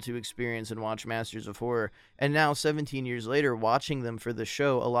be able to experience and watch Masters of Horror. And now, 17 years later, watching them for the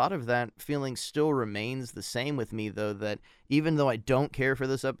show, a lot of that feeling still remains the same with me, though, that even though I don't care for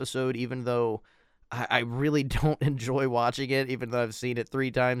this episode, even though I really don't enjoy watching it, even though I've seen it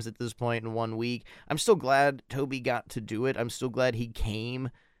 3 times at this point in 1 week, I'm still glad Toby got to do it. I'm still glad he came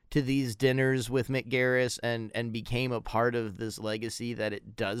to these dinners with Mick Garris and became a part of this legacy, that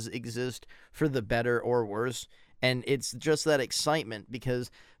it does exist for the better or worse. And it's just that excitement, because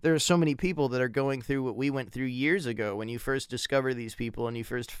there are so many people that are going through what we went through years ago when you first discover these people and you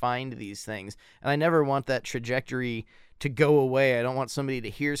first find these things. And I never want that trajectory to go away. I don't want somebody to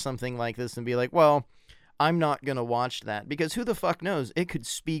hear something like this and be like, well, I'm not going to watch that, because who the fuck knows? It could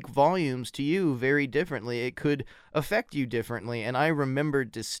speak volumes to you very differently. It could affect you differently. And I remember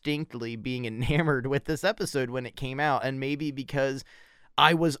distinctly being enamored with this episode when it came out, and maybe because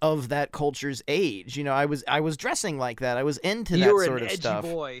I was of that culture's age. I was dressing like that. I was into that sort of stuff.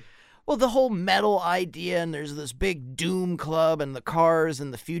 You were an edgy boy. Well, the whole metal idea, and there's this big doom club and the cars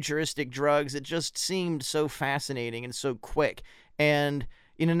and the futuristic drugs, it just seemed so fascinating and so quick. And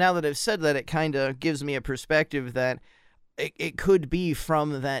now that I've said that, it kind of gives me a perspective that it could be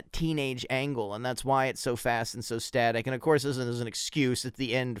from that teenage angle, and that's why it's so fast and so static. And of course, this is an excuse at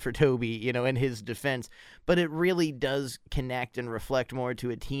the end for Toby, in his defense, but it really does connect and reflect more to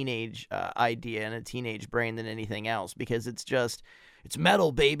a teenage idea and a teenage brain than anything else, because it's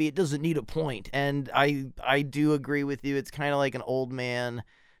metal, baby. It doesn't need a point. And I do agree with you. It's kind of like an old man.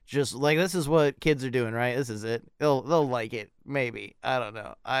 Just like, this is what kids are doing, right? This is it. They'll like it, maybe. I don't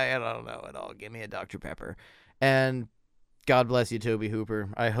know. I don't know at all. Give me a Dr. Pepper. And God bless you, Toby Hooper.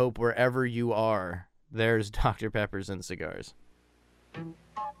 I hope wherever you are, there's Dr. Peppers and cigars.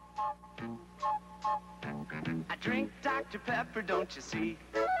 I drink Dr. Pepper, don't you see?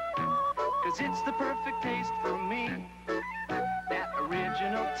 'Cause it's the perfect taste for me. That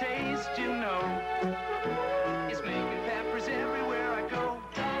original taste, is making peppers everywhere I go.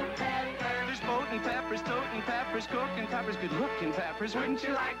 There's boating peppers, toting peppers, cooking peppers, good-looking peppers. Wouldn't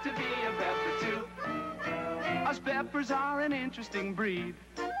you like to be a pepper too? Us peppers are an interesting breed.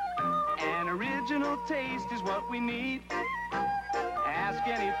 An original taste is what we need. Ask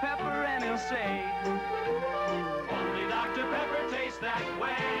any pepper and he'll say, only Dr. Pepper tastes that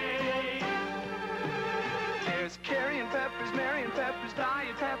way. There's Cayenne peppers, Marion peppers,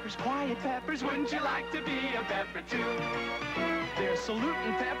 diet peppers, quiet peppers. Wouldn't you like to be a pepper too? They're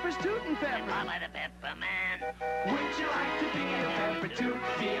saluting peppers, tooting peppers. Mama the pepper man. Wouldn't you like to be a pepper too?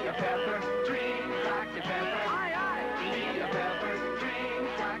 Be a pepper, drink like a pepper. Aye, aye. Be a pepper,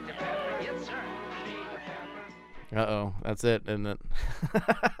 drink like a pepper. Yes, sir. Be a pepper. Uh-oh, that's it, isn't it?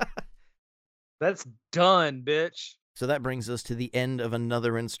 That's done, bitch. So that brings us to the end of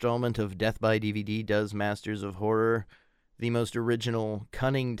another installment of Death by DVD Does Masters of Horror, the most original,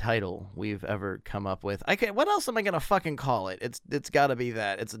 cunning title we've ever come up with. What else am I going to fucking call it? It's got to be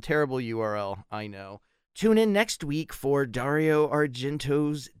that. It's a terrible URL, I know. Tune in next week for Dario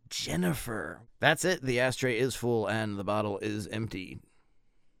Argento's Jennifer. That's it. The ashtray is full and the bottle is empty.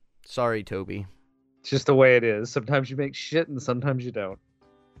 Sorry, Toby. It's just the way it is. Sometimes you make shit and sometimes you don't.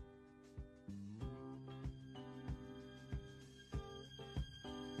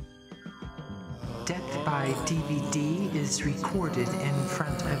 Death by DVD is recorded in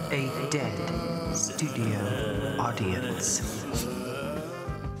front of a dead studio audience.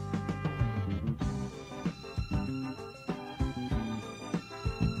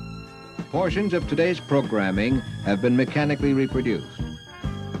 Portions of today's programming have been mechanically reproduced.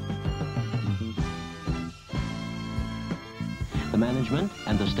 The management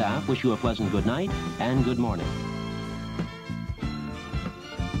and the staff wish you a pleasant good night and good morning.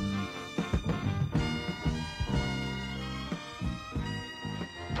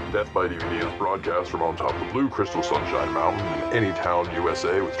 Death by DVD is broadcast from on top of Blue Crystal Sunshine Mountain in Anytown,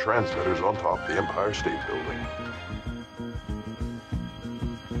 USA, with transmitters on top of the Empire State Building.